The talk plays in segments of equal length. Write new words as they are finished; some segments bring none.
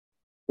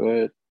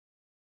Good.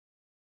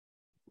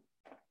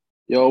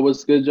 Yo,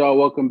 what's good, y'all?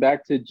 Welcome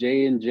back to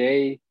J and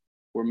J.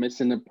 We're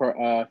missing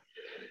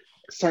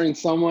starting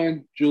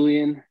someone,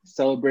 Julian,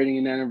 celebrating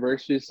an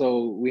anniversary,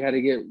 so we had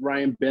to get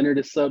Ryan Benner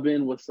to sub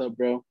in. What's up,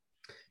 bro?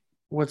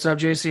 What's up,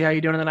 JC? How you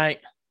doing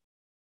tonight?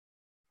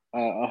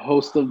 A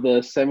host of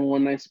the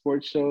 719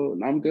 Sports Show.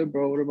 I'm good,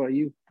 bro. What about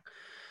you?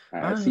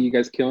 I see you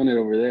guys killing it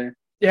over there.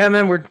 Yeah,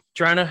 man, we're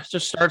trying to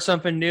just start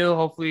something new.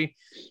 Hopefully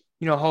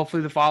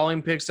the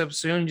following picks up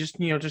soon. Just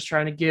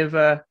trying to give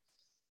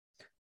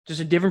just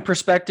a different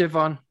perspective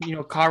on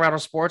Colorado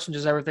sports and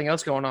just everything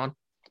else going on.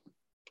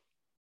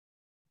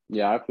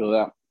 Yeah, I feel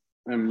that,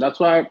 and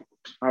that's why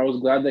I was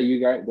glad that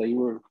you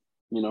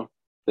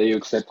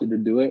accepted to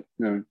do it.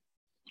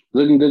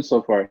 Looking good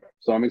so far,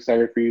 so I'm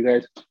excited for you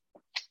guys.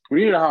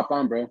 We need to hop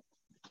on, bro.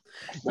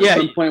 At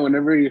some point,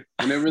 whenever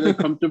they're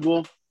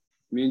comfortable,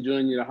 me and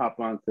Julian need to hop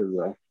on because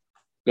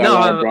got a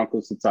lot of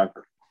Broncos to talk.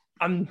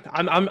 I'm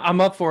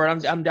up for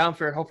it. I'm down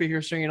for it. Hopefully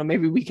here soon.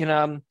 Maybe we can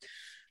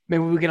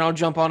all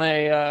jump on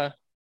a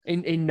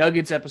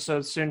Nuggets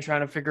episode soon,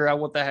 trying to figure out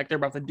what the heck they're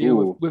about to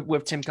do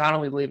with Tim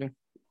Connolly leaving.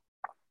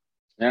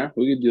 Yeah,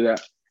 we could do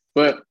that.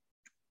 But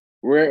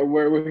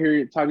we're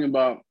here talking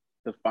about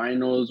the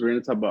finals. We're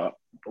going to talk about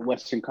the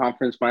Western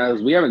Conference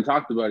Finals. We haven't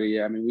talked about it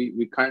yet. I mean,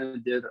 we kind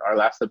of did our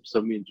last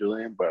episode, me and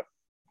Julian, but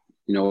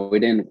we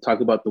didn't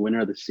talk about the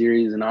winner of the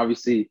series. And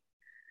obviously,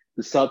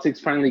 the Celtics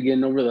finally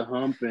getting over the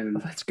hump.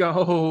 And let's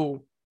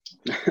go.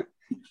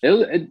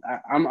 I'm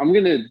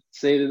going to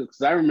say this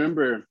because I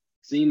remember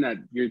seeing that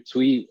your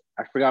tweet.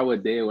 I forgot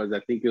what day it was. I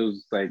think it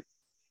was like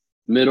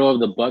middle of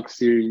the Bucks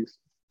series.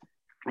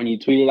 And you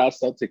tweeted out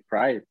Celtic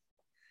pride.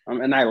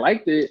 And I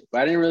liked it, but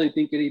I didn't really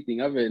think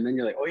anything of it. And then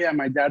you're like, oh, yeah,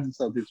 my dad's a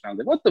Celtics fan. I was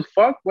like, what the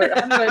fuck?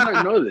 How did I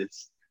not know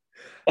this?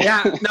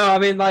 Yeah, no, I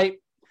mean,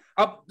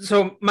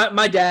 so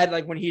my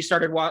dad, when he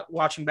started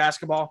watching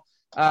basketball,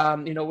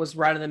 was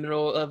right in the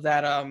middle of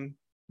that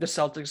the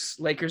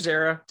Celtics-Lakers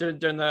era during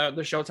the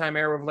Showtime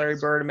era with Larry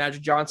Bird and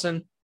Magic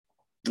Johnson.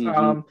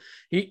 Mm-hmm.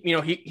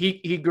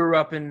 He grew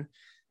up in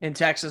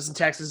Texas, and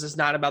Texas is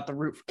not about the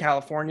root for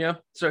California.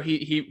 So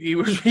he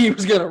was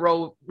going to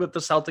roll with the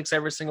Celtics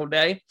every single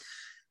day.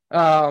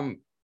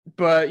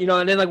 But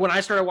and then when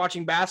I started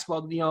watching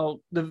basketball,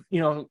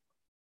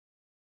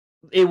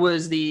 it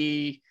was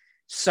the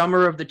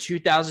summer of the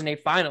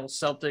 2008 finals,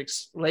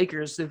 Celtics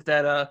Lakers, with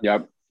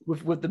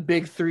the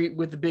big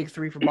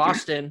three for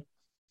Boston.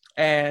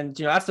 And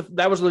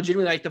that was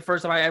legitimately the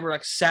first time I ever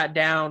sat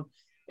down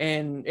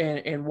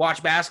and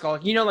watched basketball.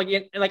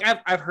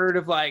 I've heard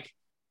of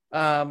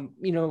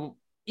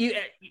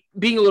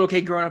being a little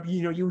kid growing up,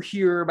 you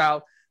hear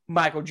about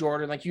Michael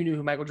Jordan, you knew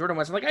who Michael Jordan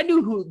was. I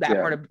knew who that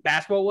part of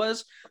basketball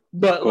was,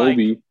 but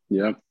Kobe,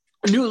 yeah.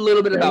 I knew a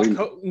little bit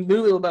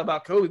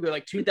about Kobe,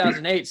 but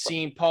 2008,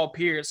 seeing Paul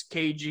Pierce,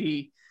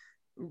 KG,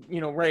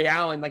 Ray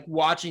Allen,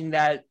 watching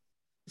that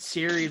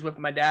series with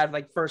my dad,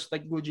 first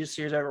legit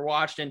series I ever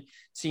watched, and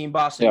seeing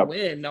Boston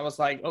win, I was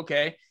like,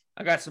 okay,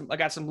 I got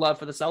some love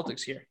for the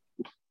Celtics here.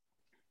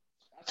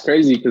 That's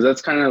crazy because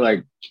that's kind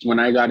of when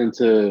I got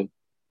into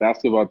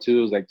basketball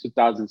too. It was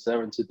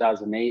 2007,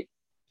 2008.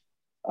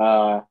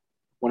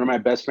 One of my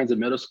best friends in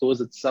middle school was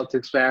a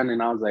Celtics fan,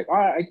 and I was like, all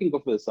right, I can go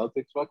for the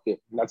Celtics. Fuck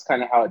it. And that's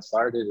kind of how it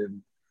started.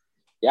 And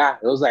yeah,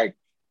 it was I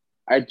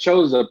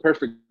chose a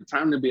perfect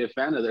time to be a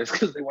fan of theirs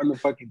because they won the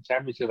fucking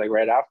championship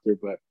right after.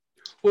 But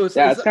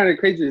it's kind of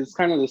crazy. It's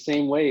kind of the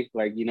same way.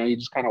 You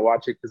just kind of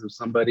watch it because of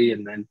somebody,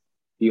 and then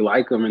you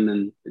like them, and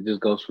then it just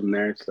goes from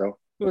there. So.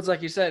 Well, it's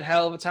like you said,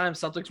 hell of a time.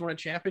 Celtics won a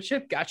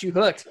championship, got you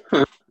hooked.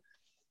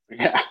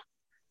 Yeah,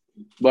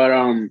 but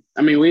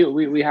I mean,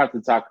 we have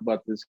to talk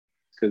about this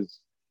because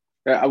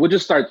I would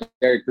just start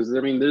there because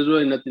there's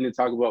really nothing to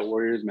talk about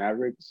Warriors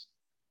Mavericks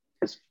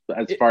as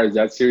far as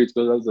that series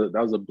goes.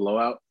 That was a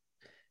blowout.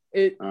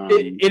 It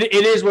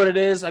is what it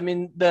is. I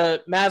mean,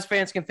 the Mavs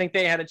fans can think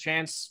they had a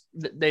chance.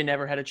 They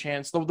never had a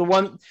chance. I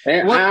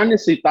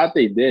honestly thought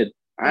they did.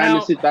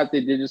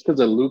 Just because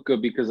of Luka,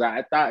 because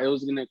I thought it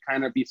was going to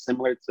kind of be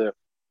similar to,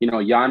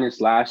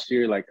 Giannis last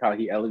year, how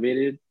he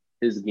elevated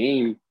his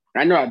game.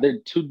 I know they're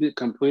two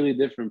completely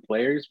different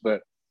players,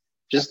 but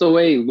just the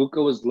way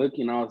Luka was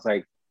looking, I was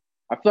like,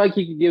 I feel like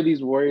he could give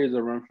these Warriors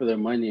a run for their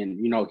money. And,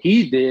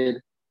 he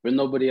did, but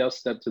nobody else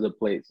stepped to the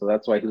plate. So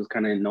that's why he was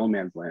kind of in no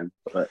man's land.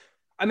 But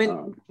I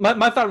mean,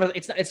 my thought was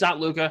it's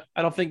not Luka.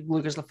 I don't think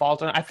Luka's the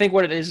fault. I think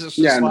what it is just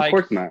of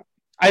course not.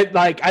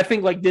 I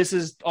think this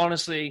is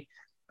honestly,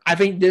 I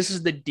think this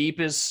is the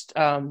deepest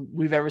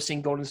we've ever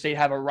seen Golden State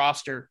have a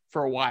roster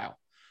for a while.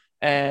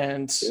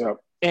 And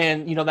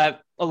that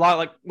a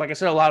lot, like I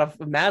said, a lot of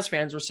Mavs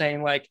fans were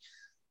saying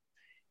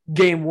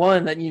game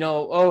one that,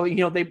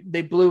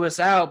 they blew us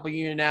out, but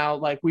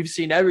now we've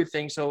seen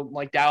everything. So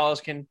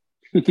Dallas can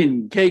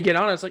get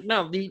on it. It's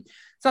no,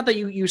 it's not that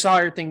you saw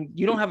everything.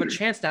 You don't have a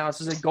chance now. It's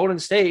just that Golden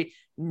State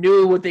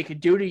knew what they could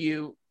do to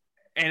you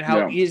and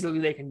how easily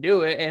they can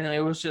do it. And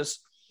it was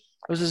just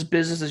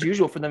business as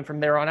usual for them from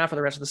there on out for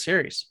the rest of the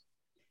series.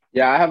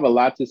 Yeah, I have a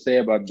lot to say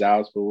about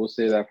Dallas, but we'll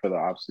say that for the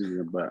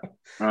offseason. But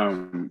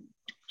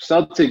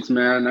Celtics,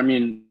 man, I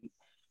mean,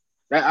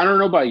 I don't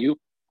know about you.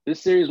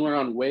 This series went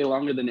on way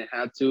longer than it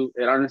had to.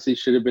 It honestly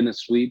should have been a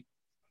sweep.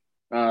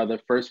 The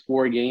first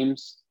 4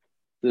 games,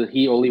 the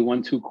Heat only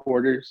won 2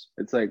 quarters.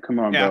 It's like, come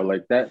on, Yeah. bro.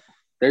 Like that.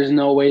 There's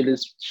no way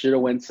this should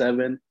have went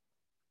 7.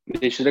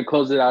 They should have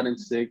closed it out in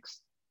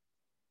 6.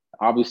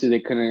 Obviously, they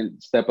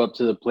couldn't step up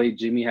to the plate.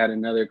 Jimmy had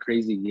another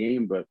crazy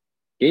game, but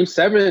game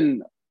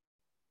 7,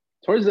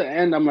 towards the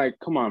end, I'm like,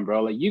 come on,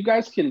 bro. Like, you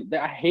guys can –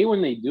 I hate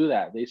when they do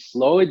that. They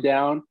slow it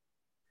down.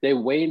 They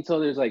wait until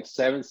there's like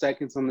 7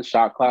 seconds on the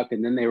shot clock,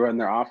 and then they run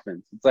their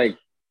offense. It's like,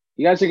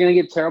 you guys are going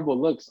to get terrible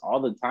looks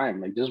all the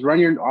time. Like, just run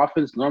your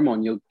offense normal,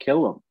 and you'll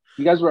kill them.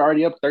 You guys were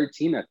already up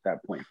 13 at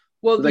that point.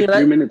 Well, there's like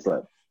 3 minutes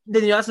left.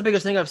 Then that's the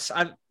biggest thing.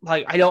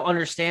 I don't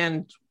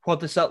understand why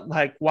the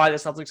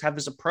Celtics have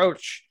this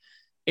approach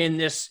in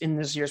this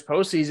year's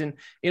postseason.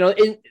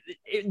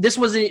 This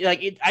wasn't I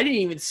didn't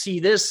even see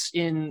this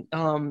in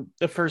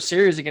the first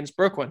series against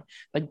Brooklyn.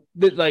 In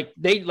my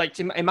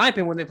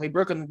opinion, when they played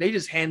Brooklyn, they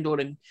just handled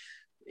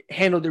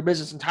their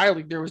business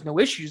entirely. There was no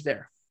issues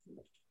there.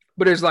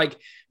 But it's like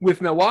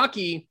with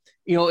Milwaukee,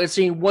 it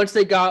seemed once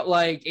they got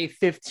like a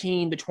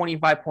 15 to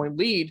 25 point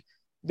lead,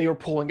 they were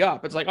pulling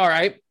up. It's like, all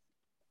right,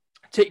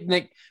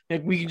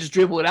 we can just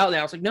dribble it out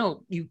now. It's like,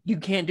 no, you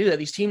can't do that.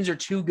 These teams are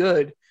too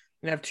good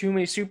and have too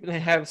many they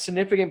have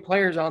significant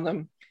players on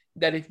them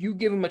that if you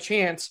give them a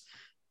chance,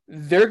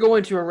 they're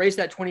going to erase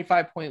that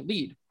 25 point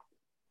lead.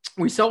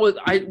 We saw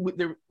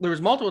there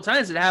was multiple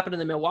times it happened in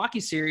the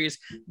Milwaukee series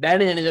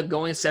that ended up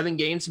going 7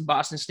 games and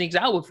Boston sneaks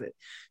out with it.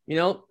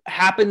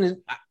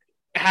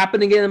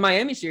 Happened again in the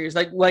Miami series.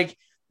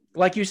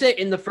 Like you said,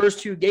 in the first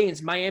 2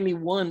 games, Miami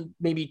won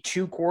maybe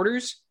 2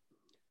 quarters.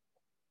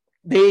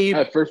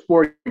 First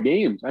 4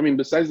 games. I mean,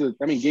 besides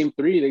game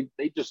 3,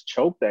 they just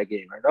choked that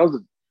game. Right?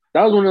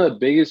 That was one of the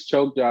biggest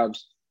choke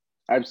jobs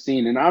I've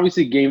seen. And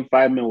obviously game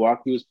 5,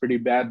 Milwaukee was pretty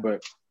bad,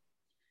 but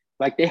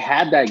like they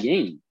had that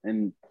game.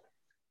 And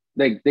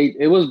like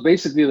it was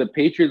basically the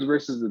Patriots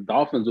versus the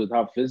Dolphins with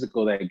how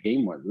physical that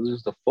game was. It was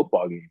just a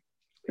football game.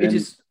 It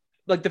just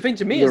like the thing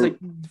to me is like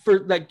for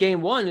that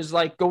game 1 is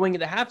like going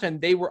into halftime,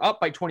 they were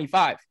up by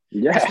 25.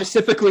 Yeah. I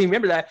specifically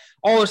remember that.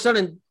 All of a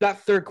sudden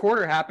that third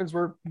quarter happens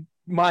where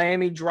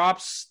Miami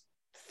drops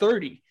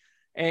 30.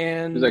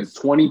 And it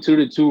was like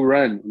 22-2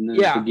 run, and then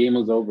the game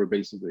was over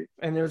basically.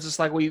 And it was just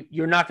like, well,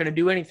 you're not going to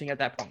do anything at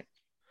that point,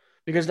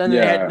 because then they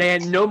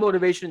had no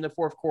motivation in the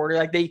fourth quarter.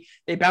 Like they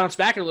bounced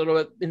back a little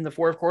bit in the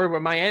fourth quarter,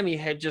 but Miami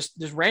had just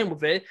ran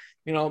with it.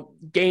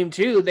 Game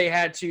 2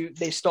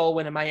 they stole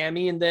win in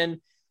Miami, and then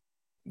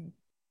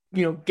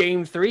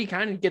game 3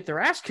 kind of get their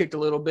ass kicked a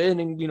little bit,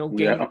 and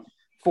game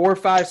 4,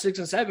 5, 6,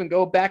 and 7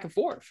 go back and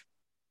forth.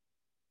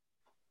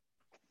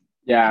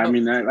 Yeah, I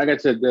mean, like I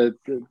said,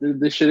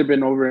 this should have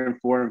been over in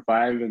 4 and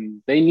 5,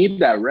 and they need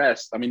that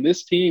rest. I mean,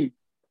 this team,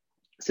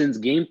 since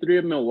game 3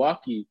 of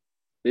Milwaukee,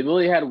 they've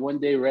only had 1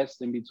 day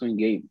rest in between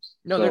games.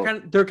 No,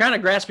 they're kind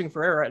of grasping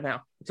for air right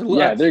now.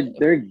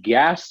 They're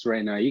gassed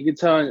right now. You can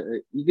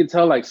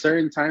tell like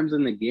certain times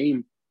in the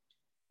game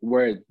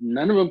where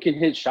none of them can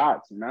hit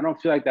shots, and I don't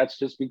feel like that's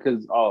just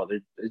because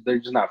they're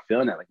just not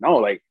feeling it. Like no,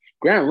 like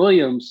Grant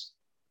Williams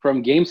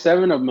from game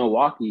 7 of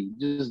Milwaukee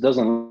just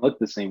doesn't look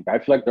the same. I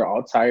feel like they're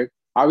all tired.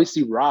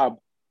 Obviously, Rob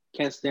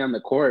can't stay on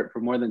the court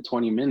for more than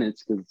 20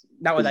 minutes because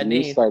his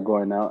knees start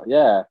going out.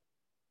 Yeah.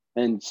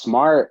 And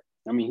Smart,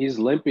 I mean, he's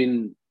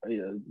limping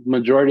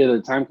majority of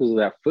the time because of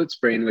that foot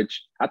sprain,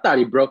 which I thought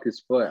he broke his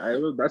foot.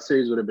 That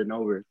series would have been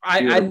over.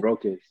 I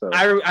broke it. So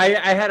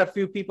I had a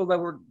few people that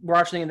were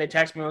watching and they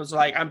texted me. It was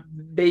like,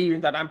 they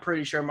even thought, I'm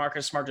pretty sure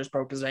Marcus Smart just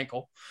broke his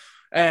ankle.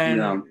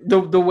 And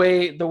the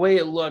way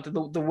it looked,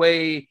 the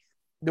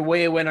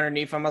way it went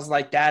underneath him, I was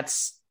like,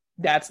 that's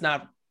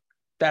not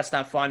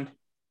fun.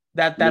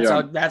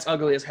 That's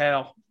ugly as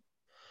hell.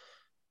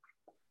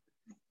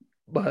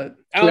 But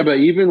but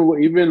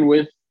even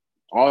with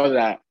all of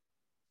that,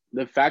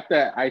 the fact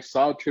that I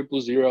saw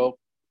 0-0,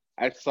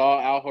 I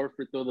saw Al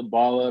Horford throw the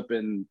ball up,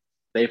 and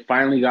they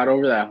finally got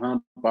over that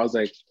hump. I was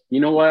like, you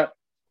know what?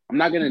 I'm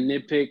not gonna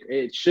nitpick.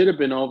 It should have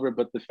been over,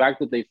 but the fact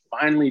that they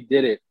finally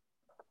did it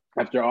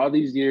after all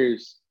these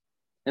years,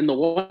 and the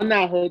one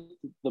that hurt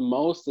the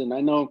most, and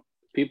I know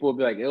people will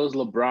be like, it was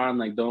LeBron.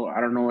 Like,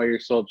 I don't know why you're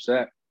so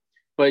upset.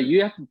 But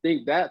you have to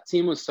think that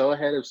team was so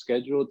ahead of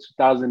schedule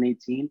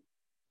 2018.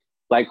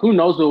 Like, who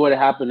knows what would have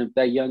happened if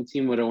that young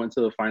team would have went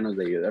to the finals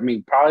that year. I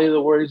mean, probably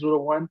the Warriors would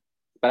have won.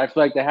 But I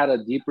feel like they had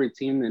a deeper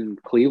team than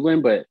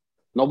Cleveland, but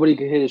nobody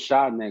could hit a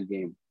shot in that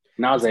game.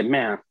 And I was like,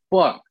 man,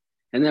 fuck.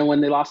 And then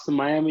when they lost to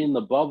Miami in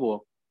the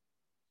bubble,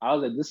 I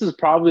was like, this is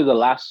probably the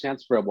last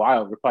chance for a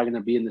while. We're probably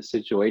going to be in this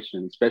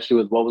situation, especially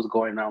with what was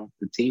going on with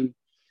the team.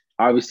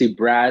 Obviously,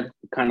 Brad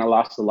kind of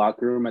lost the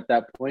locker room at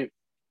that point.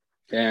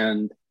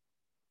 And,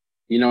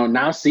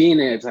 now seeing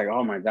it, it's like,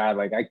 oh, my God.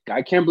 Like,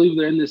 I can't believe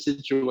they're in this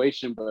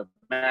situation. But,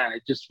 man,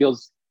 it just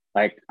feels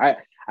like I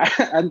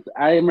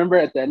remember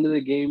at the end of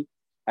the game,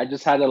 I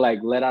just had to, like,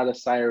 let out a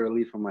sigh of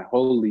relief. I'm like,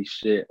 holy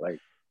shit. Like,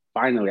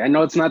 finally. I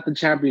know it's not the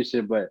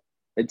championship, but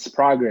it's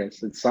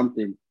progress. It's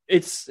something.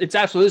 it's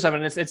absolutely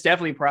something. It's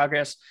definitely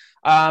progress.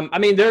 I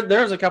mean,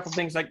 there's a couple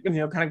things like, kind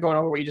of going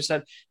over what you just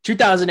said.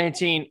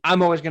 2018,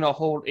 I'm always going to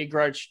hold a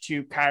grudge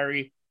to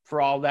Kyrie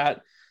for all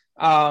that.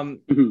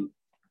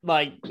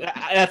 Like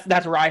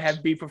that's where I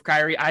have beef with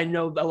Kyrie. I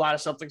know a lot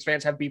of Celtics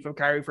fans have beef with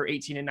Kyrie for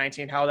 18 and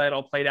 19, how that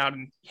all played out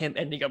and him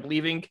ending up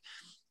leaving.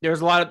 There's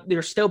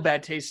still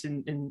bad taste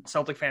in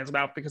Celtic fans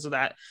about because of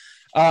that.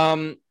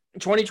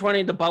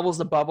 2020, the bubble's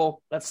the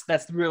bubble.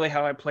 That's really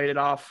how I played it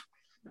off.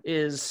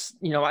 Is,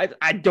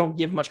 I don't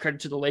give much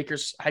credit to the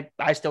Lakers.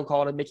 I still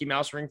call it a Mickey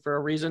Mouse ring for a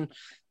reason.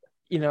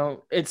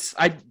 It's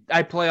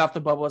I play off the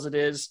bubble as it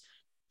is.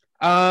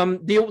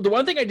 The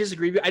one thing I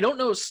disagree with, I don't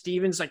know if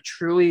Stevens like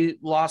truly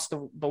lost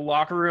the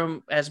locker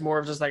room as more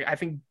of just like, I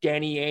think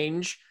Danny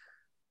Ainge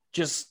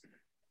just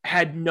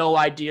had no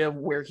idea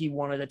where he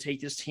wanted to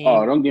take this team.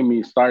 Oh, don't get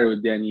me started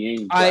with Danny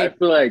Ainge. I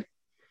feel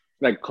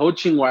like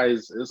coaching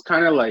wise, it's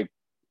kind of like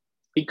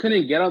he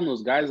couldn't get on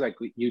those guys like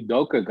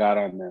Udoka got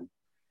on them.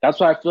 That's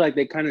why I feel like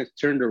they kind of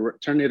turned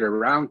it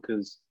around,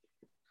 because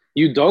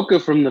Udoka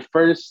from the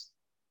first,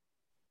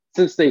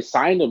 since they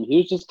signed him, he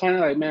was just kind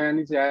of like, man,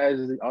 these guys,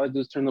 all they do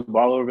is turn the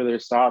ball over, they're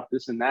soft,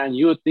 this and that. And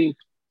you would think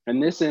in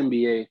this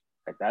NBA,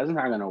 like, that's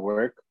not going to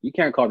work. You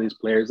can't call these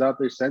players out.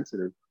 They're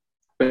sensitive.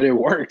 But it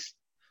works.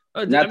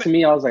 To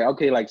me, I was like,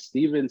 okay, like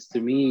Stevens to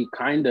me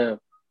kind of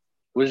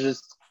was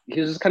just –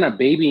 he was just kind of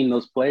babying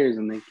those players,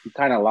 and he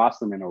kind of lost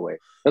them in a way.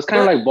 That's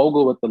kind of like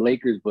Vogel with the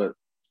Lakers, but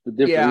a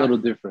little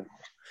different.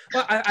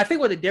 Well, I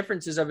think what the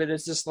differences of it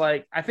is just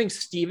like, I think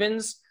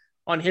Stevens,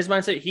 on his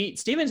mindset,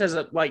 Stevens has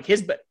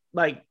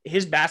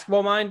his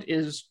basketball mind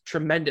is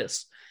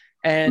tremendous.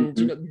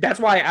 And that's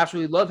why I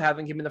absolutely love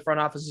having him in the front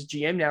office as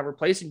GM now,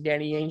 replacing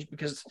Danny Ainge,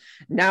 because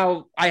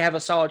now I have a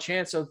solid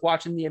chance of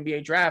watching the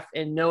NBA draft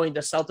and knowing the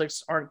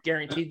Celtics aren't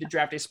guaranteed to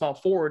draft a small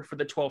forward for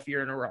the 12th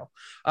year in a row.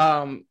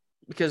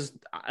 Because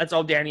that's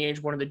all Danny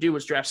Ainge wanted to do,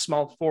 was draft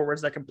small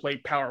forwards that can play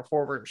power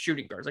forward or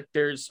shooting guards. Like,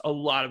 there's a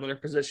lot of other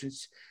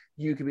positions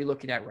you could be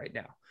looking at right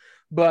now.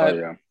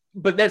 But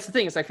that's the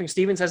thing, is I think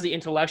Stevens has the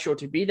intellectual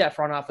to be that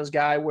front office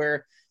guy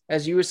where,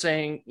 as you were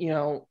saying,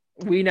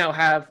 we now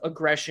have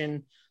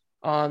aggression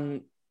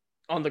on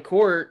the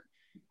court.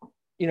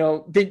 I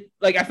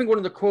think one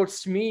of the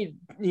quotes to me,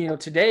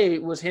 today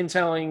was him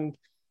telling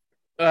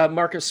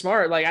Marcus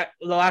Smart, the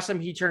last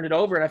time he turned it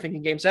over, and I think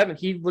in Game 7,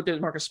 he looked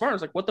at Marcus Smart and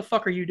was like, "What the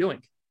fuck are you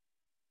doing?"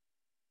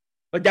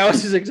 Like, that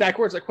was his exact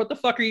words. Like, "What the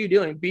fuck are you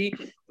doing?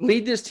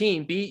 Lead this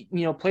team.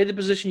 Play the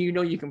position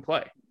you can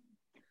play."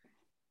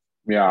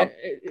 Yeah,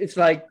 it's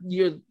like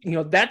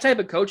that type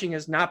of coaching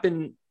is not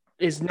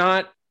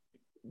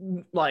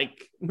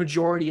like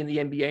majority in the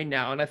NBA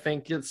now, and I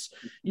think it's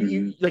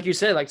you like you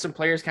said, like some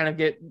players kind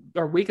of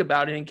are weak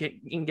about it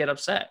and get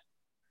upset.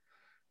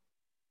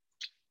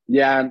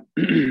 Yeah,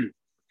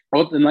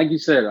 well, and like you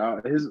said,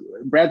 his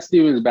Brad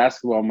Stevens'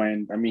 basketball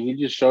mind. I mean,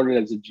 he just showed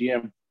it as a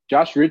GM.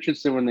 Josh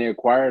Richardson, when they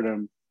acquired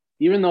him,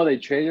 even though they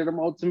traded him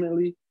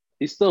ultimately,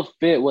 he still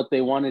fit what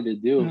they wanted to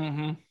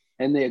do,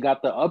 and they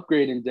got the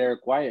upgrade in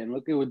Derek White. And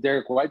look at what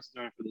Derek White's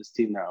doing for this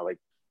team now. Like,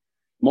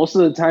 most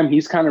of the time,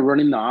 he's kind of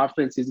running the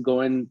offense. He's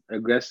going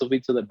aggressively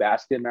to the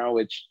basket now,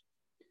 which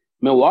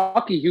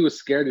Milwaukee, he was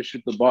scared to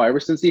shoot the ball. Ever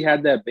since he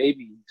had that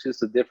baby, he's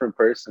just a different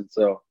person.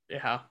 So,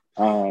 yeah.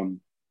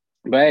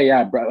 But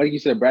yeah, like you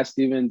said, Brad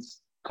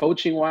Stevens,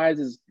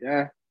 coaching-wise,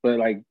 but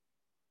like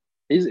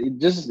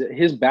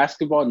his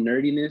basketball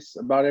nerdiness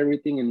about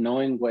everything and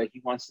knowing what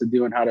he wants to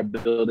do and how to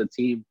build a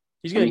team.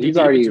 He's going to dig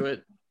deep into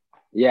it.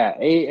 Yeah,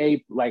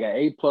 like an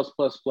A+++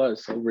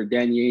 over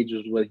Danny Ainge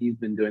is what he's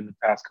been doing the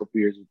past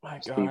couple years with my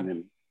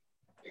Steven.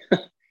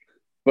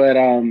 But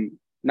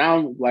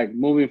now, like,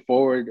 moving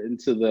forward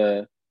into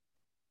the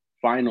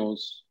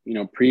finals,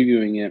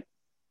 previewing it,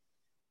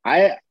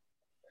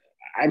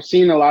 I've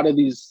seen a lot of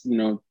these,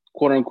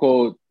 quote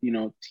unquote,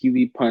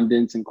 TV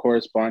pundits and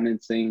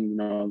correspondents saying,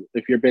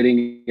 if you're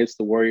betting against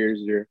the Warriors,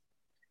 you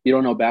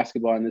don't know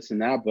basketball and this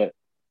and that. But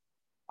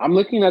I'm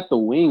looking at the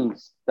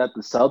wings that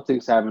the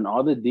Celtics have and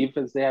all the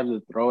defense they have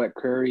to throw at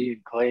Curry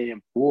and Clay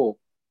and Poole.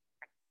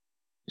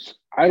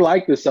 I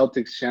like the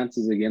Celtics'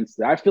 chances against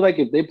it. I feel like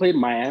if they played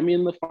Miami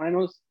in the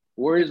finals,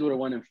 Warriors would have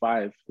won in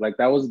 5. Like,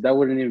 that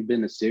wouldn't even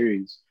been a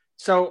series.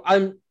 So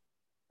I'll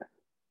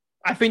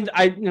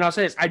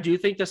say this. I do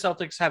think the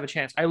Celtics have a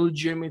chance. I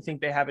legitimately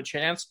think they have a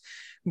chance,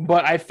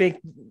 but I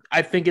think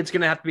it's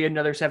going to have to be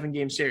another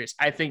 7-game series.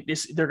 I think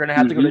they're going to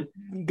have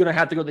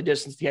to go the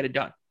distance to get it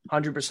done.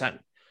 100%.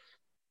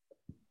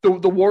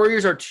 The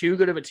Warriors are too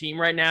good of a team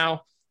right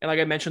now, and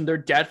like I mentioned, their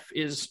depth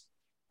is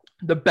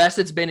the best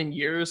it's been in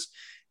years.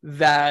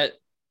 That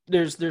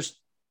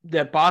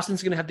that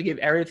Boston's going to have to give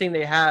everything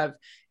they have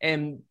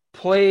and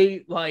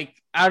play like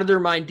out of their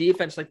mind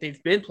defense, like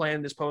they've been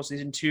playing this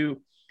postseason to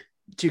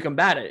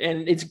combat it.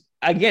 And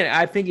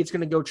I think it's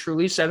going to go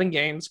truly 7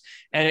 games,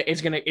 and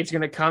it's going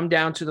to come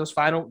down to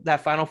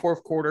that final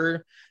fourth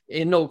quarter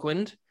in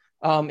Oakland,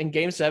 in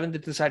Game 7 to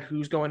decide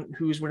who's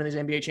winning this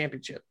NBA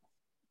championship.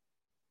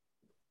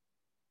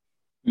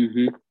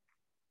 And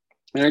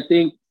I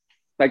think,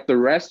 like, the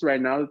rest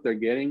right now that they're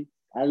getting,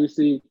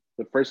 obviously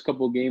the first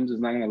couple of games is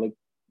not going to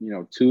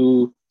look,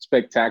 too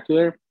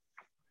spectacular.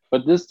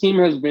 But this team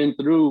has been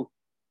through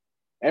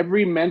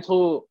every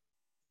mental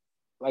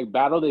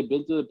battle they've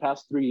been through the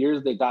past 3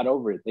 years. They got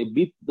over it. They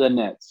beat the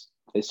Nets.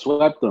 They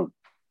swept them.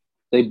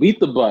 They beat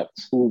the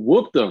Bucks, who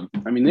whooped them.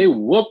 I mean, they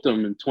whooped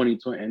them in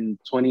 2020 and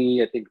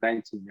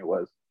 2019 it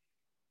was.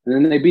 And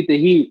then they beat the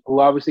Heat, who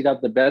obviously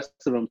got the best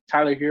of them.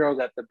 Tyler Hero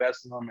got the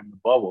best of them in the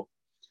bubble.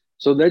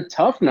 So they're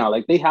tough now.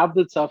 They have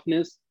the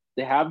toughness.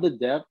 They have the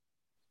depth.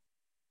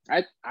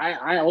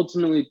 I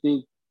ultimately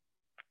think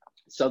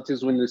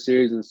Celtics win the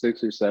series in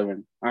 6 or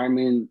 7. I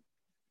mean,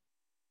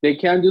 they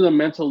can't do the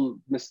mental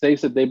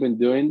mistakes that they've been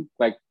doing.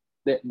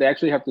 They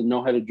actually have to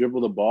know how to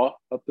dribble the ball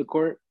up the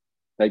court.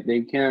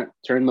 They can't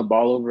turn the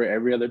ball over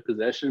every other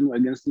possession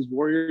against these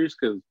Warriors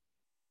because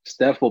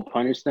Steph will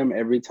punish them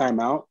every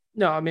time out.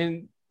 No,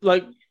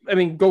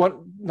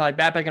 going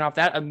backing off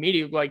that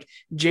immediately,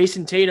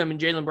 Jason Tatum and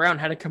Jaylen Brown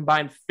had a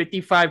combined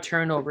 55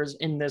 turnovers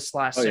in this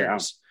last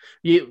series.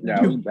 Yeah,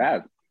 it was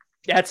bad.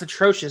 That's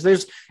atrocious.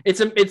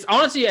 It's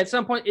honestly at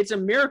some point it's a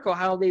miracle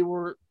how they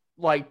were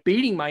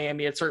beating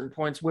Miami at certain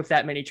points with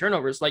that many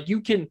turnovers.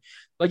 You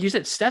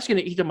said, Steph's going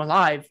to eat them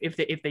alive if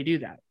they do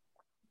that.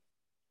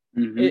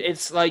 Mm-hmm.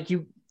 It's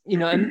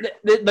and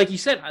like you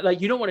said,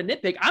 you don't want to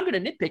nitpick. I'm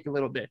going to nitpick a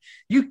little bit.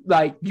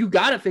 You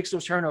got to fix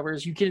those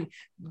turnovers.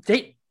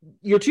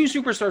 Your two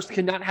superstars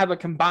cannot have a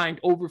combined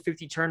over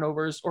 50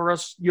 turnovers, or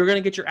else you're going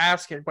to get your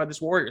ass kicked by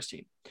this Warriors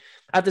team.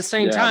 At the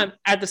same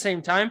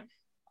time,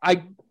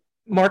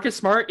 Marcus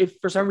Smart, if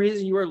for some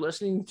reason you are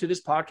listening to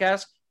this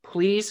podcast,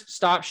 please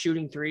stop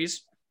shooting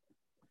threes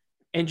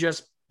and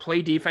just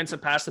play defense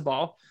and pass the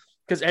ball.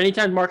 Because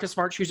anytime Marcus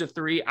Smart shoots a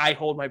three, I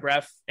hold my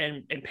breath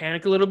and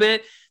panic a little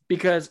bit,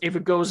 because if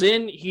it goes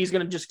in, he's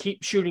going to just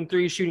keep shooting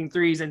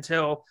threes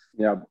until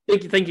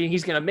thinking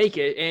he's going to make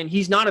it. And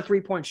he's not a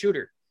 3-point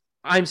shooter.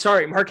 I'm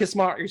sorry, Marcus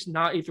Smart is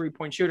not a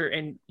 3-point shooter,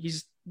 and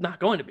he's not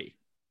going to be.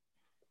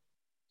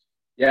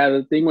 Yeah,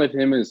 the thing with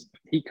him is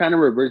he kind of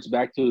reverts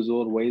back to his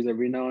old ways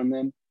every now and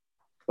then.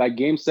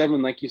 Game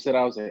 7, like you said,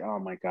 I was like, oh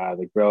my God,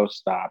 bro,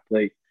 stop.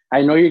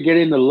 I know you're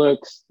getting the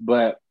looks,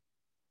 but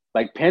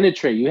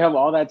penetrate. You have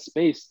all that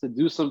space to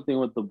do something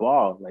with the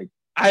ball.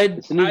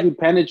 As soon as you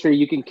penetrate,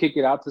 you can kick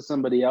it out to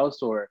somebody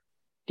else or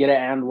get an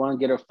and one,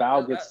 get a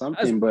foul, get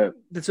something. But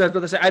that's what I was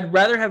about to say. I'd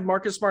rather have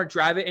Marcus Smart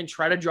drive it and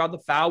try to draw the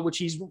foul, which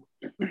he's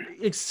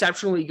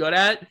exceptionally good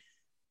at.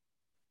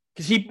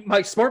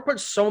 Because Smart put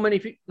so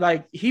many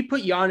he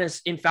put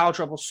Giannis in foul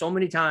trouble so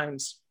many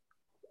times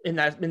in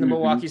the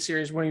Milwaukee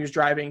series when he was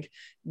driving,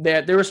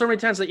 that there were so many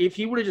times if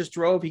he would have just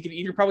drove, he could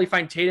either probably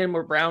find Tatum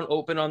or Brown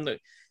open on the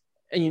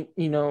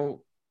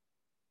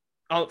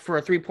out for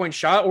a 3-point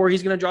shot, or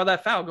he's going to draw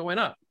that foul going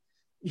up.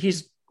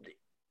 He's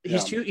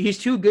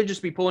too good just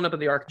to be pulling up at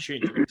the arc and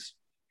shooting threes.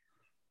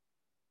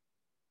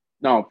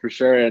 No, for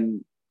sure.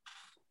 And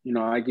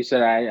like you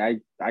said, I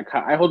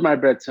hold my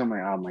breath till I'm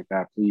like, oh my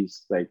God,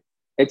 please.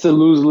 It's a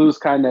lose-lose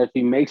kind of if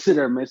he makes it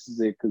or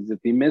misses it, because if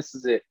he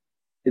misses it,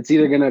 it's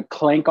either going to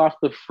clank off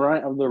the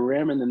front of the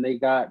rim and then they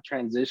got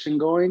transition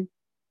going,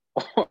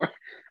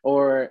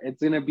 or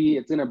it's going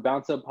to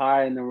bounce up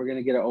high and then we're going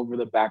to get an over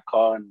the back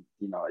call. And,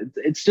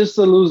 it's just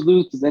a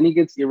lose-lose, because then he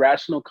gets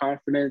irrational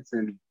confidence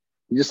and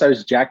he just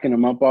starts jacking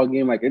him up all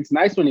game. It's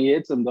nice when he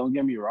hits him, don't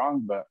get me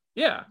wrong, but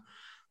yeah,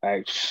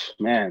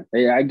 man,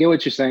 I get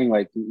what you're saying.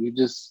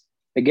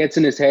 It gets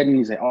in his head and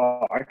he's like,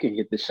 oh, I can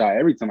hit this shot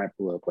every time I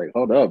pull up.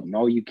 Hold up.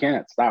 No, you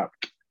can't. Stop.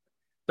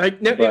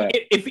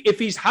 If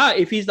he's hot,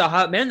 if he's the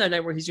hot man that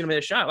night where he's going to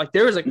make a shot,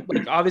 there was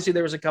obviously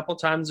there was a couple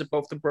times at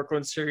both the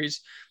Brooklyn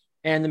series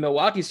and the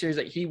Milwaukee series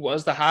that he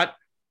was the hot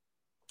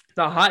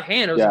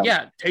hand. I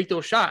was take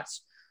those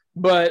shots.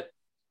 But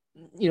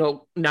 9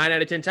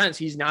 out of 10 times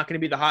he's not going to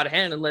be the hot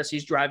hand unless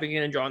he's driving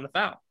in and drawing the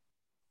foul.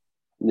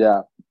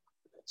 Yeah.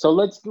 So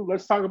let's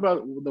talk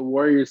about the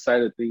Warriors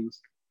side of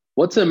things.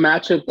 What's a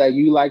matchup that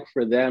you like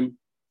for them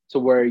to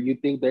where you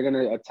think they're going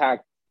to attack,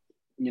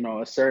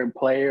 a certain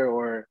player,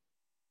 or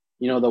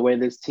the way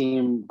this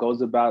team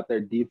goes about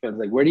their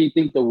defense? Where do you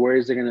think the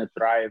Warriors are going to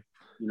thrive,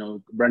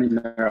 running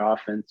their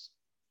offense?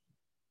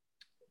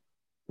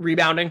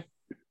 Rebounding.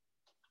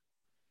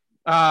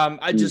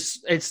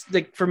 It's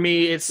for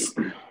me, it's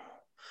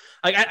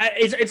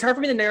it's hard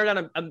for me to narrow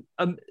down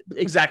an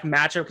exact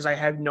matchup, because I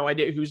have no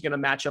idea who's going to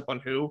match up on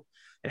who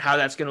and how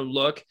that's going to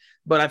look.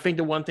 But I think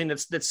the one thing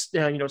that's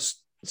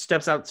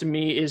steps out to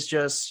me is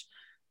just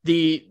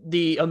the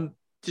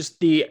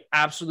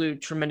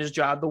absolute tremendous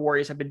job the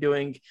Warriors have been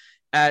doing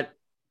at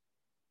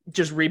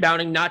just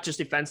rebounding, not just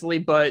defensively,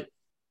 but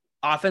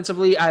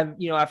offensively.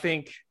 I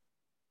think,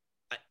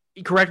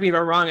 correct me if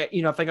I'm wrong, I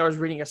think I was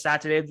reading a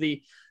stat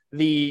today,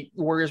 the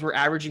Warriors were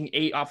averaging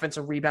 8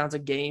 offensive rebounds a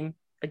game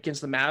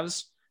against the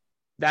Mavs.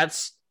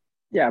 But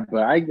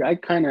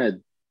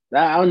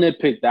I'll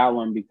nitpick that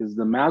one, because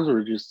the Mavs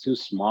were just too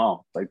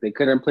small. They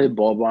couldn't play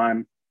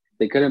Boban.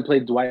 They couldn't play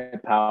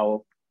Dwight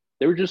Powell.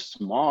 They were just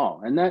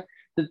small. And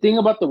the thing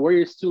about the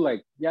Warriors too,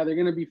 they're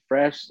going to be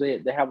fresh.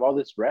 They have all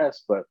this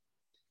rest, but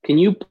can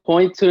you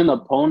point to an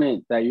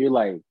opponent that you're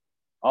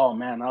oh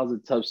man, that was a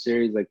tough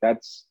series. Like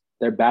that's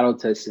their battle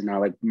tested now.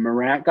 Like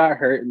Morant got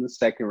hurt in the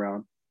second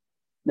round.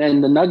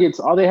 Then the Nuggets,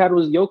 all they had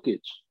was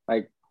Jokic.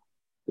 Like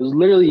it was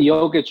literally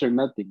Jokic or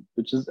nothing,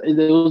 which is it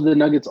was the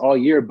Nuggets all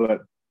year.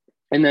 But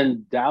and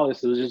then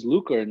Dallas, it was just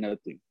Luka or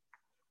nothing.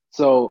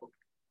 So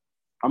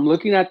I'm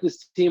looking at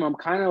this team. I'm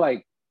kind of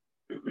like,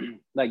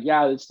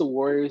 yeah, it's the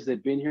Warriors.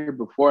 They've been here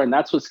before, and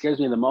that's what scares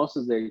me the most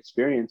is their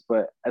experience.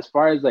 But as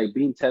far as like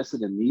being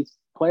tested in these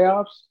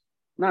playoffs,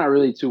 I'm not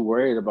really too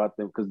worried about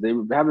them because they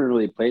haven't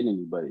really played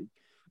anybody.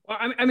 Well,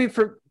 I mean,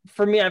 for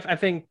me, I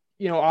think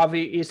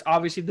it's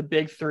obviously the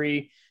big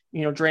three.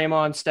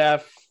 Draymond,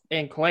 Steph,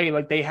 and Clay.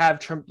 Like they have,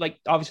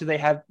 obviously they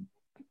have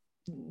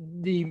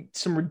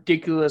some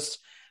ridiculous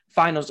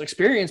finals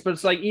experience, but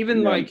it's like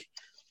even like.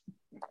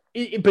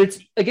 But it's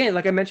again,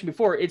 like I mentioned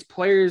before, it's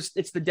players,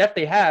 it's the depth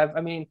they have.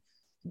 I mean,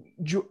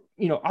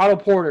 Otto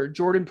Porter,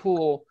 Jordan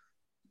Poole,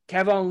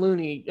 Kevon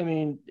Looney. I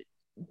mean,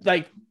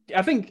 like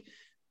I think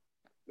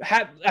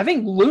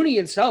Looney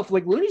himself,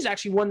 like Looney's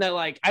actually one that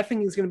like I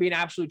think is going to be an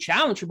absolute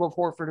challenge for both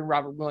Horford and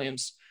Robert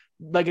Williams.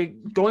 Like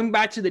going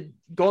back to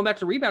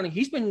rebounding,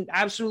 he's been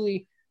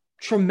absolutely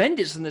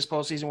tremendous in this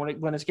postseason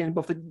when it's getting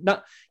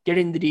not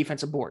getting the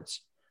defensive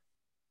boards.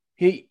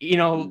 He's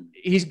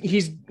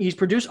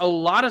produced a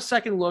lot of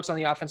second looks on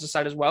the offensive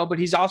side as well, but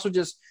he's also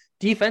just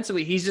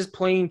defensively, he's just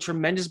playing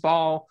tremendous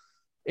ball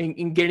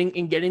in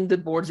getting the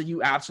boards that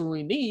you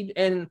absolutely need.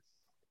 And,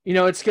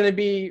 it's going to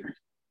be,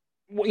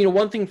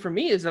 one thing for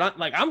me is that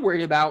I'm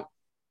worried about,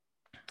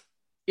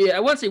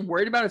 I wouldn't say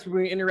worried about, it's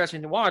really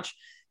interesting to watch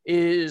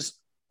is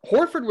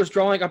Horford was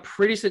drawing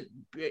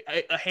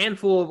a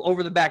handful of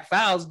over the back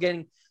fouls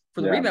getting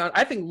for the rebound.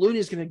 I think Looney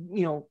is going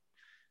to,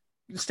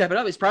 step it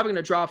up. He's probably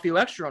going to draw a few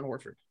extra on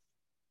Horford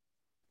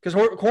because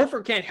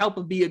Horford can't help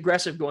but be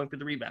aggressive going for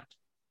the rebound.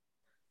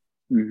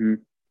 Mm-hmm.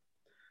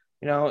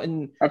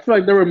 And I feel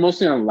like they were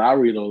mostly on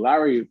Lowry though.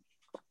 Lowry,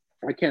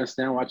 I can't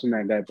stand watching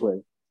that guy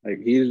play. Like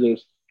he's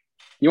just,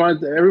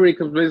 everybody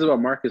complains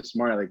about Marcus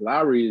Smart. Like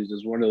Lowry is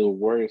just one of the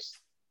worst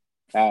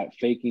at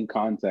faking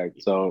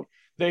contact. So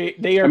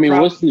they are.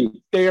 We'll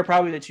see. They are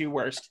probably the two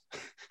worst.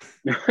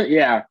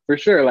 Yeah, for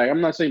sure. Like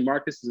I'm not saying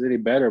Marcus is any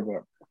better,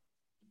 but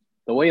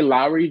the way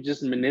Lowry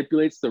just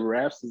manipulates the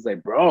refs is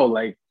like, bro,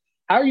 like,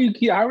 how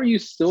are you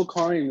still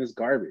calling this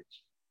garbage?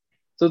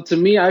 So to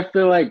me, I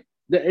feel like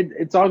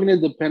it's all going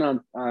to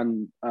depend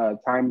on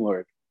Time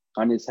Lord,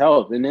 on his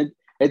health, and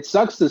it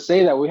sucks to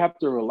say that we have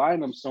to rely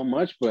on him so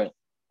much, but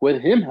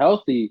with him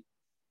healthy,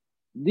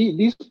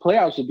 these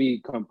playoffs would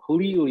be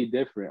completely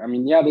different. I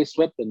mean, yeah, they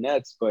swept the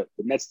Nets, but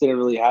the Nets didn't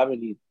really have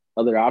any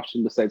other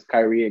option besides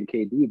Kyrie and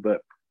KD.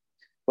 But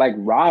like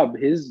Rob,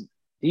 his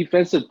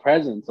defensive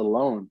presence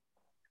alone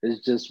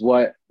is just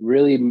what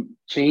really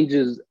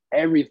changes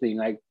everything.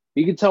 Like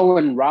you could tell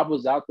when Rob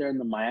was out there in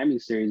the Miami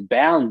series,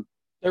 bam,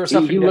 there was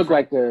something he looked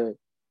like a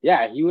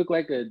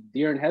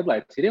deer in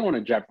headlights. He didn't want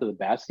to drive to the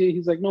basket.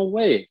 He's like, no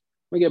way,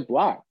 I'm gonna get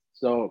blocked.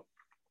 So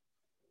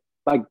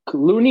like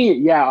Looney,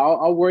 yeah,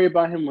 I'll worry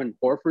about him when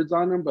Horford's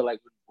on him, but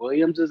like when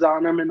Williams is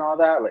on him and all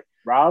that, like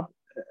Rob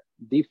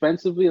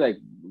defensively, like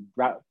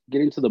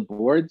getting to the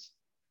boards,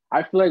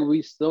 I feel like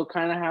we still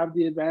kind of have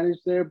the advantage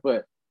there,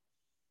 but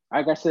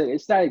like I said,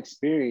 it's that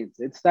experience.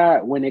 It's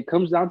that when it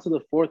comes down to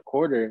the fourth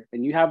quarter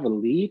and you have a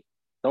lead,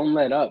 don't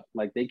let up.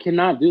 Like they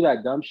cannot do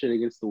that dumb shit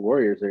against the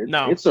Warriors.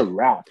 It's a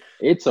wrap.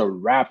 It's a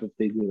wrap if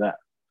they do that.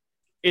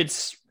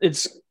 It's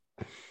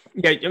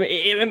yeah. I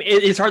mean,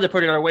 it's hard to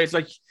put it other way. It's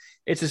like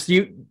it's just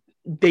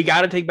they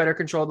got to take better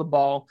control of the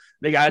ball.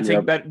 They got to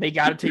take They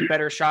got to take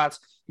better shots.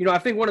 I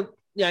think one of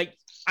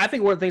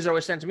the things that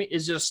always stands to me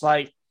is just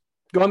like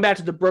going back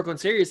to the Brooklyn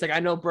series. Like I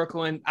know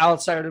Brooklyn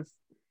outside of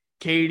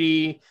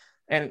KD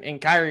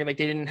and Kyrie, like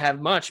they didn't have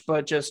much,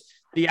 but just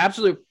the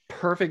absolute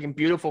perfect and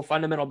beautiful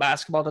fundamental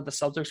basketball that the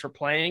Celtics were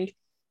playing,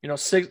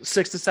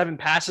 6 to 7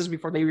 passes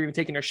before they were even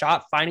taking their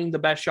shot, finding the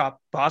best shot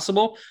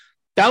possible.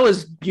 That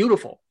was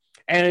beautiful.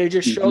 And it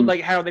just showed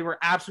like how they were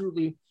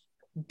absolutely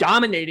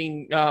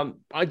dominating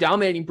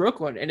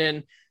Brooklyn. And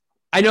then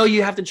I know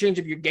you have to change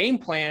up your game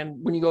plan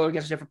when you go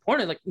against a different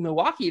opponent. Like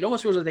Milwaukee, it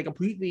almost feels like they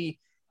completely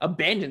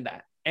abandoned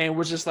that and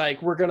was just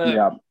like, we're going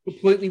to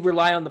completely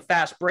rely on the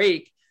fast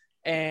break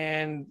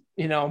and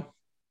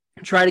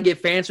try to get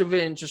fancy with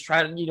it and just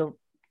try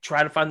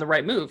to find the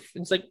right move.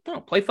 It's like,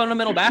 play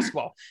fundamental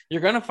basketball.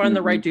 You're gonna find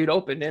the right dude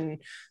open, and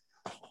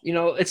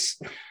it's.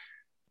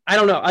 I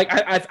don't know.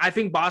 I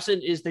think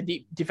Boston is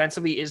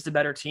defensively is the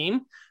better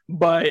team,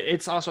 but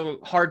it's also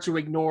hard to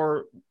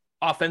ignore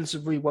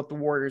offensively what the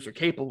Warriors are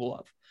capable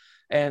of,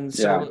 and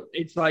so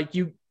it's like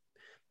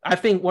I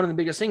think one of the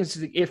biggest things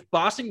is if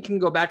Boston can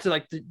go back to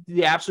like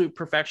the absolute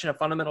perfection of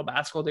fundamental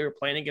basketball they were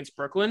playing against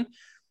Brooklyn,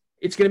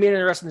 it's going to be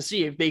interesting to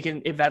see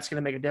if that's going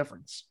to make a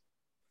difference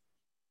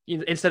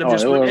instead of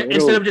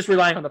just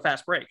relying on the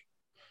fast break.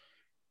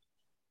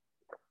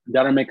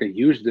 That'll make a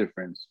huge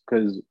difference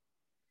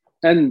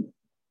and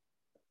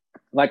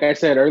like I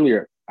said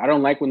earlier, I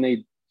don't like when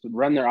they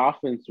run their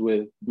offense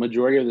with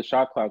majority of the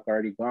shot clock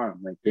already gone.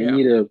 Like they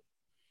need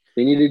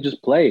to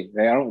just play.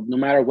 No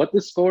matter what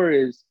the score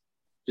is,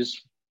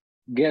 just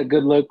get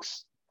good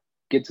looks,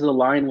 get to the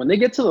line. When they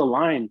get to the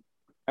line,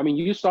 I mean,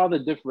 you saw the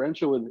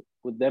differential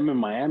with them in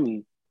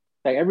Miami.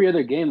 Like every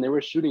other game, they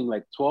were shooting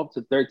like 12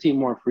 to 13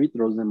 more free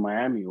throws than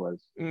Miami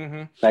was.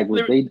 Mm-hmm. Like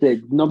what they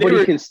did,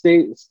 nobody can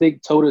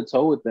stick toe to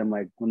toe with them.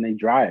 Like when they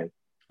drive,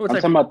 I'm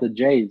talking about the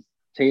Jays,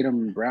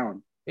 Tatum and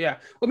Brown. Yeah,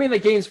 well, I mean,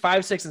 like games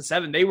 5, 6, and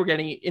 7, they were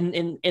getting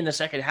in the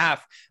second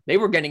half. They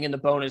were getting in the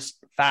bonus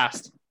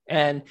fast,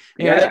 and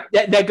you know,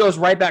 that goes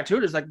right back to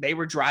it. It's like they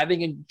were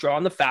driving and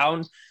drawing the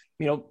foul,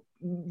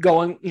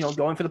 going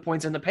for the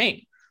points in the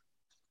paint.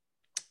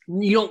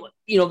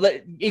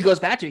 It goes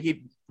back to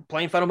keep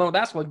playing fundamental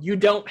basketball. You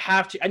don't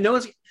have to. I know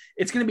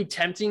it's going to be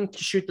tempting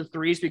to shoot the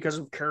threes because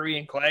of Curry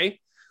and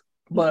Clay,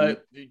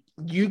 but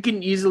you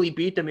can easily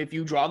beat them if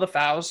you draw the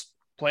fouls,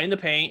 play in the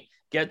paint,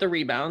 get the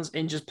rebounds,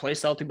 and just play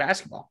Celtic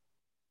basketball.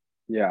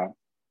 Yeah.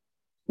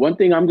 One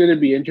thing I'm going to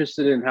be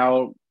interested in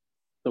how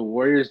the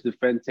Warriors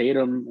defend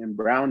Tatum and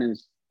Brown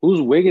is who's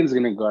Wiggins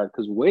going to guard?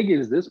 Because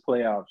Wiggins, this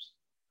playoffs,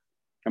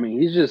 I mean,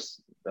 he's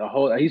just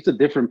he's a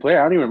different player.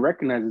 I don't even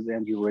recognize his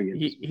Andrew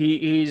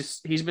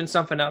Wiggins. He's been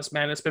something else,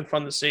 man. It's been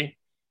fun to see.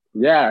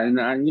 Yeah, and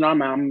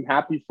I'm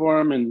happy for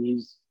him, and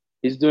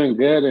he's doing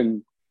good.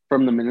 And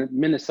from the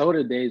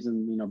Minnesota days,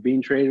 and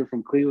being traded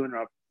from Cleveland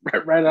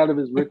right out of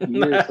his rookie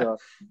year,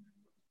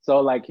 so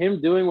like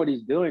him doing what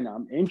he's doing,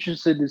 I'm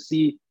interested to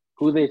see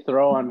who they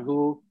throw on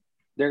who.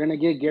 They're gonna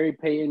get Gary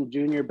Payton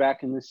Jr.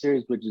 back in this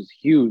series, which is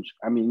huge.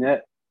 I mean,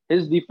 that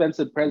his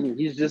defensive presence,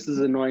 he's just as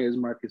annoying as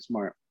Marcus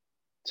Smart.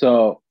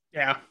 So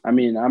yeah, I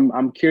mean,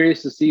 I'm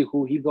curious to see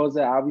who he goes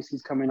at. Obviously,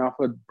 he's coming off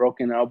a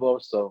broken elbow,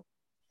 so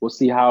we'll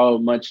see how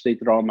much they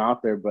throw him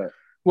out there. But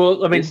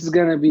this is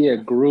gonna be a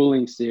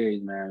grueling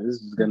series, man. This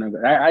is gonna.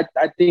 I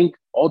think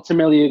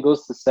ultimately it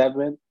goes to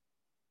 7.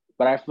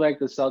 But I feel like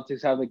the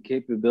Celtics have the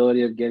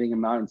capability of getting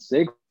him out in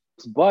 6.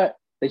 But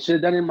they should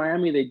have done it in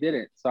Miami. They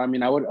didn't. So, I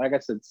mean, like I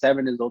said,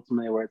 7 is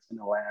ultimately where it's going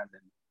to land.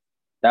 And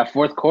that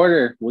fourth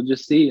quarter, we'll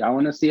just see. I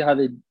want to see how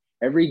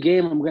every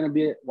game, I'm going to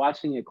be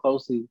watching it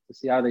closely to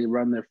see how they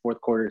run their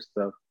fourth quarter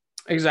stuff.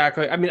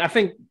 Exactly. I mean, I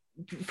think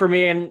for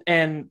me,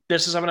 and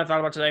this is something I thought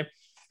about today,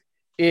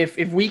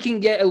 if we can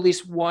get at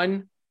least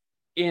one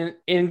in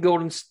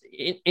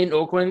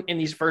Oakland in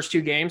these first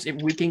 2 games, if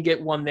we can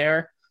get one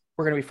there,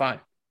 we're going to be fine.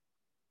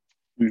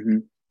 Mm-hmm.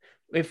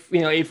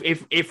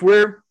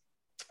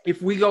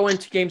 If we go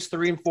into games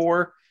 3 and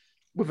 4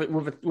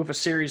 with a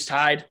series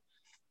tied,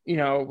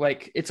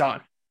 like it's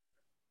on.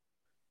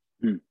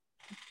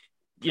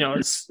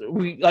 It's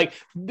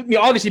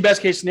obviously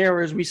best case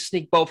scenario is we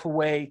sneak both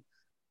away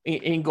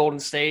in Golden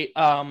State.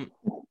 Can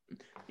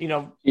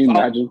you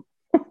imagine?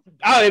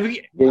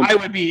 I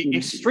would be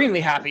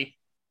extremely happy.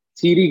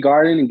 TD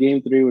Garden in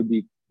Game 3 would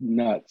be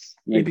nuts.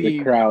 Like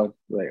the crowd,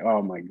 like,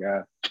 oh my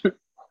god.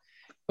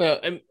 Well,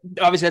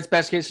 obviously that's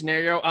best case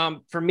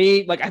scenario. For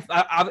me, like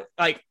I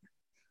like,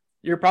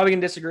 you're probably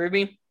gonna disagree with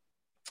me.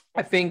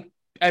 I think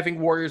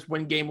Warriors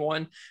win Game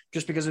 1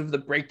 just because of the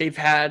break they've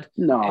had.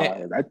 No,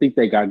 I think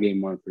they got Game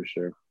 1 for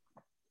sure.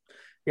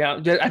 Yeah,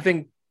 I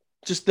think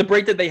just the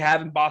break that they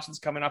have, and Boston's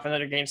coming off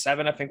another Game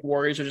 7. I think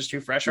Warriors are just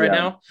too fresh right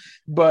now.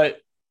 But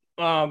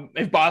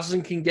if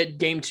Boston can get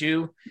Game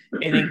 2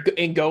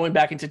 and going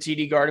back into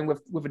TD Garden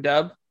with a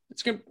dub,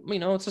 it's gonna,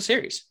 it's a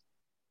series.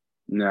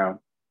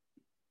 No.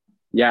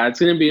 Yeah, it's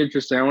gonna be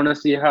interesting. I want to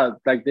see how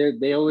like they're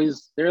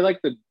like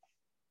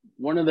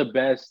one of the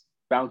best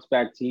bounce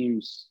back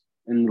teams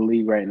in the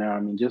league right now.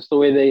 I mean, just the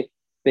way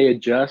they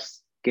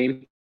adjust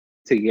game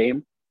to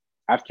game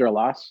after a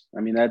loss. I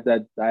mean,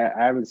 that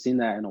I haven't seen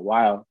that in a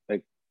while.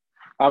 Like,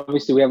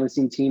 obviously, we haven't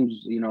seen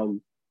teams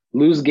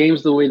lose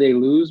games the way they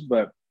lose,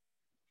 but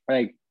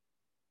like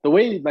the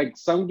way like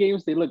some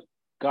games they look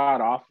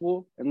god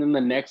awful, and then the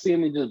next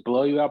game they just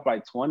blow you out by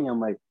 20. I'm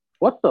like,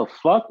 what the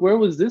fuck? Where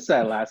was this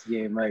at last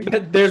game? Like,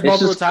 there's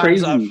multiple times.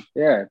 Crazy.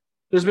 Yeah.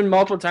 There's been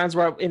multiple times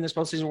where in this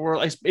postseason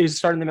where is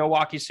starting the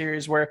Milwaukee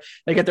series where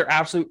they get their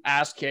absolute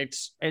ass kicked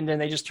and then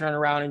they just turn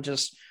around and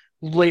just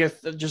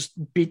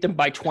beat them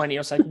by 20. I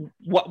was like,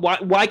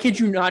 why could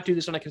you not do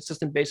this on a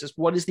consistent basis?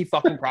 What is the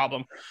fucking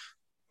problem?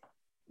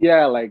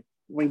 Yeah, like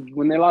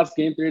when they lost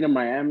Game 3 to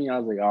Miami, I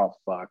was like, oh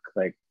fuck,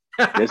 like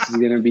this is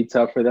gonna be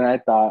tougher than I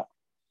thought.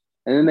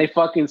 And then they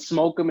fucking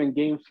smoke them in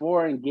Game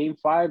 4 and Game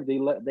 5.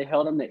 They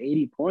held them to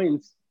 80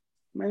 points.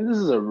 Man, this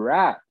is a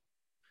wrap.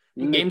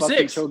 Game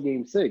 6. Show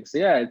Game 6.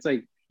 Yeah, it's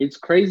like it's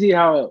crazy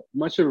how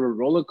much of a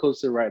roller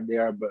coaster ride they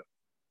are, but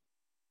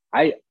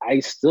I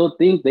still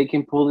think they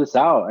can pull this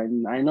out.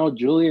 And I know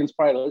Julian's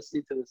probably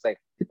listening to this like,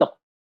 get the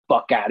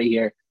fuck out of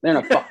here. They're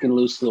gonna fucking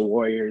lose to the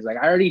Warriors. Like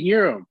I already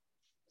hear him.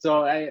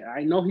 So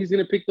I know he's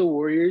gonna pick the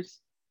Warriors.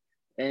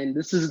 And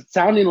this is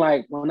sounding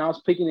like when I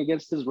was picking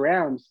against his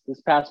Rams this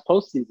past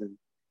postseason.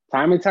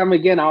 Time and time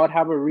again, I would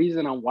have a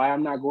reason on why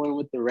I'm not going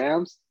with the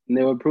Rams, and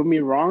they would prove me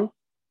wrong.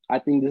 I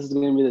think this is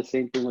going to be the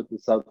same thing with the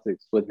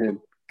Celtics with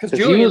him. Because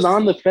he was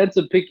on the fence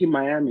of picking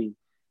Miami,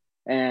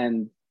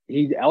 and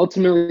he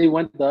ultimately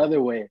went the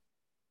other way.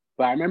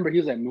 But I remember he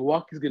was like,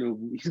 Milwaukee's they're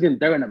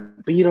gonna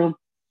beat him.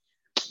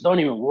 don't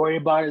even worry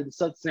about it. The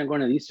Celtics are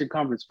going to the Eastern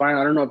Conference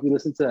Final. I don't know if you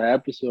listened to the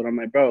episode. I'm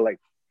like, bro, like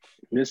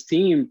this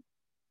team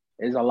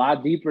is a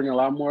lot deeper and a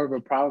lot more of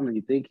a problem than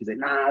you think. He's like,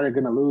 nah, they're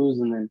gonna lose,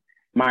 and then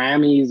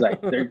Miami's like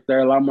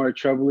they're a lot more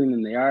troubling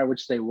than they are,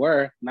 which they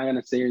were. I'm not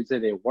gonna say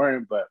they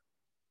weren't, but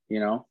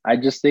I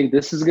just think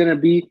this is gonna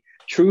be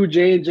true.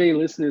 J&J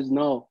listeners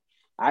know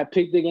I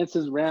picked against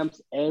his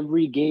Rams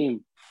every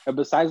game.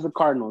 Besides the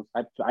Cardinals,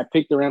 I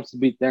picked the Rams to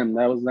beat them.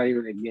 That was not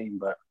even a game,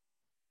 but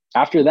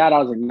after that, I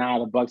was like, nah,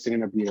 the Bucks are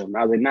gonna beat them.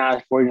 I was like, nah,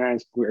 the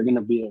 49ers are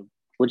gonna beat them,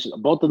 which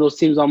both of those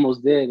teams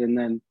almost did, and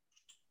then.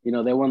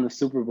 They won the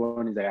Super Bowl,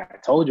 and he's like, I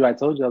told you. I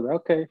was like,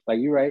 okay, like,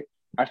 you're right.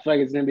 I feel like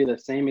it's going to be the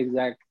same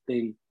exact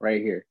thing right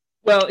here.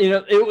 Well,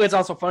 it's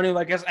also funny,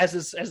 like,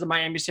 as the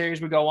Miami series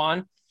would go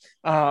on,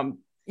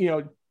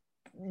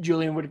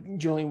 Julian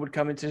would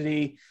come into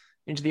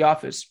the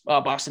office,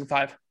 Boston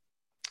 5,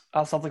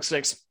 Celtics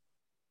 6,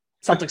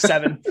 Celtics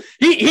 7.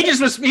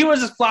 he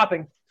was just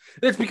flopping.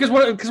 It's because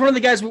one of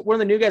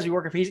the new guys we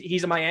work with,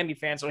 he's a Miami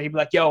fan, so he'd be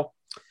like, yo,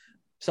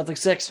 Celtics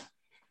 6,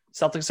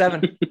 Celtics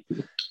 7.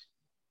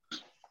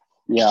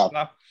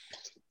 Yeah,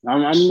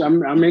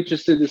 I'm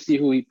interested to see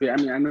who he picks. I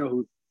mean, I know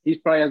who he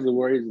probably has the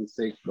Warriors in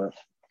 6, but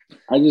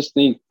I just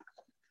think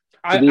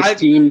this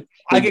team,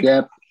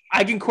 depth.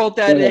 I can quote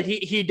that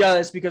he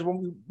does, because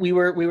when we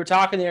were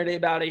talking the other day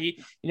about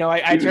it,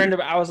 I turned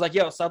to, I was like,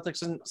 yo,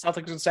 Celtics and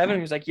 7.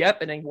 He was like,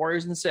 yep, and then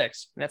Warriors in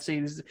 6. And that's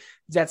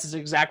his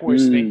exact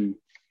words to me.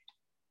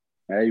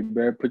 Hey, you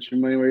better put your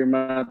money where your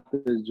mouth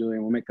is,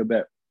 Julian. We'll make a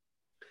bet.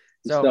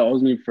 He still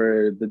owes me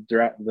for the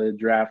draft,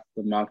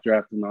 the mock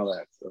draft, and all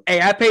that. So.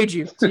 Hey, I paid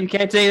you, so you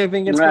can't say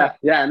anything against me.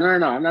 Yeah, no.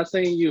 I'm not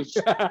saying you.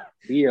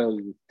 He owes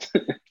you.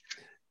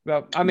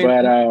 Well, I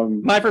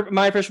mean,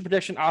 my official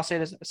prediction, I'll say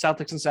this: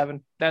 Celtics in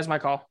 7. That is my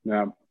call.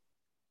 Yeah,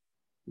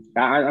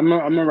 I'm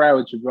gonna ride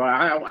with you, bro.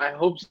 I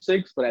hope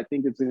 6, but I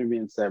think it's gonna be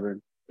in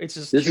 7. It's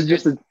just this is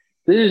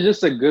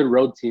just a good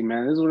road team,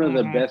 man. This is one of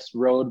the best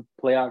road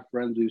playoff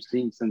runs we've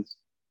seen since,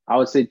 I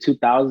would say,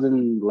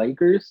 2000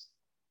 Lakers.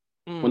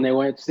 When they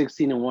went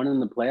 16-1 in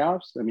the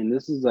playoffs. I mean,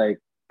 this is like,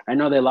 I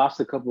know they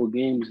lost a couple of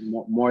games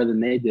more than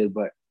they did,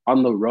 but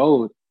on the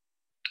road,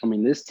 I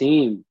mean, this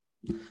team,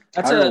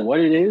 I don't know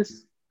what it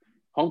is.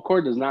 Home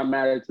court does not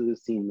matter to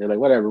this team. They're like,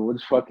 whatever, we'll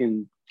just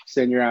fucking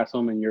send your ass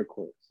home in your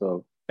court.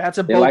 So that's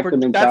a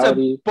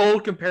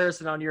bold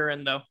comparison on your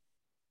end, though.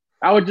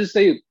 I would just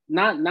say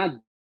not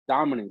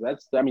dominant.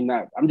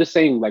 I'm just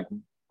saying, like,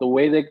 the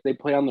way they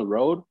play on the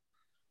road.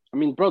 I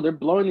mean, bro, they're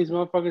blowing these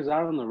motherfuckers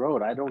out on the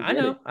road. I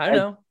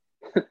know.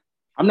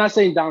 I'm not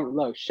saying down.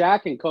 Look,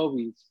 Shaq and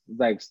Kobe's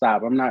like,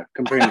 stop. I'm not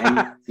comparing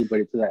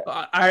anybody to that.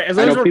 All right, as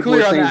long as we're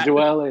clear on that.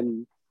 Joel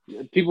and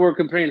people were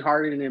comparing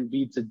Harden and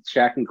Embiid to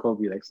Shaq and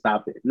Kobe. Like,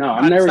 stop it. No,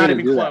 I'm never going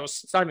to do that.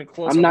 It's not even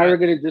close. I'm never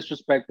going to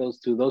disrespect those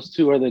two. Those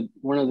two are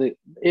one of,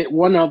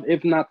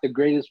 if not the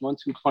greatest 1-2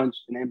 punch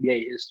in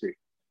NBA history.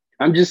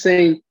 I'm just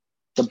saying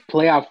the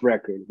playoff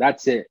record.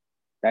 That's it.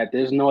 That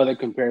there's no other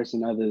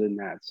comparison other than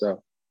that.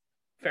 So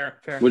fair.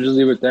 We'll just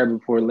leave it there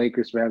before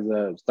Lakers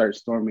fans start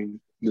storming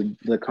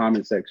the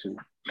comment section.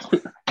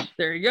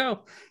 There you go.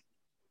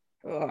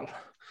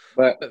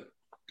 But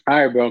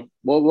all right, bro.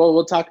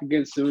 We'll talk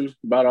again soon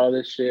about all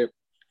this shit.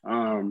 I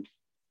don't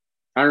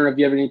know if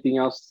you have anything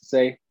else to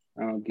say.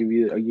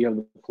 You have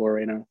the floor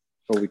right now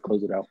before we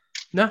close it out.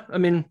 No, I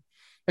mean,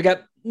 I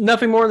got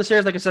nothing more in the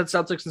series. Like I said,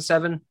 Celtics in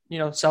 7.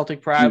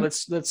 Celtic pride.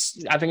 Let's.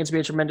 I think it's gonna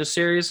be a tremendous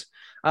series.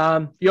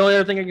 The only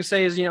other thing I can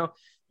say is,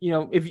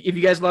 if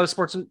you guys love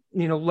sports and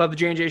love the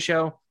J&J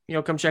show,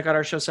 come check out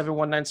our show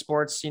 719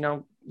 Sports.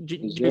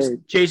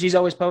 Jay-Z's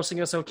always posting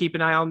us, so keep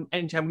an eye on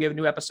anytime we have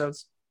new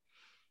episodes.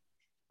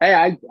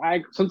 Hey,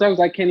 I sometimes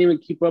I can't even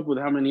keep up with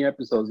how many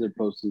episodes they're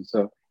posting.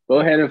 So go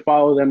ahead and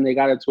follow them. They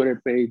got a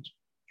Twitter page.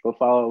 Go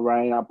follow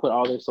Ryan. I'll put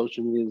all their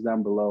social medias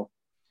down below.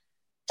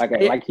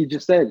 Like he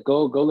just said,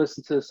 go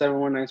listen to the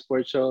 719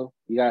 Sports Show.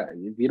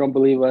 If you don't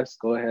believe us,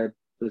 go ahead,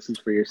 listen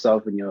for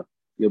yourself, and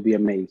you'll be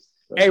amazed.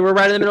 So. Hey, we're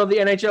right in the middle of the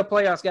NHL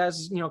playoffs,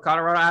 guys.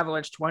 Colorado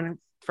Avalanche,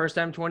 first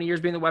time in 20 years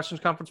being the Western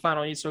Conference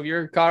Final. So if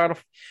you're a Colorado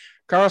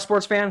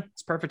sports fan,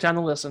 it's a perfect time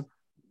to listen.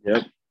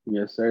 Yep.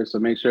 Yes, sir. So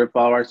make sure to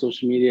follow our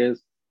social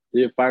medias.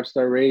 Do a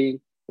 5-star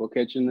rating. We'll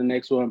catch you in the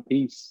next one.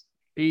 Peace.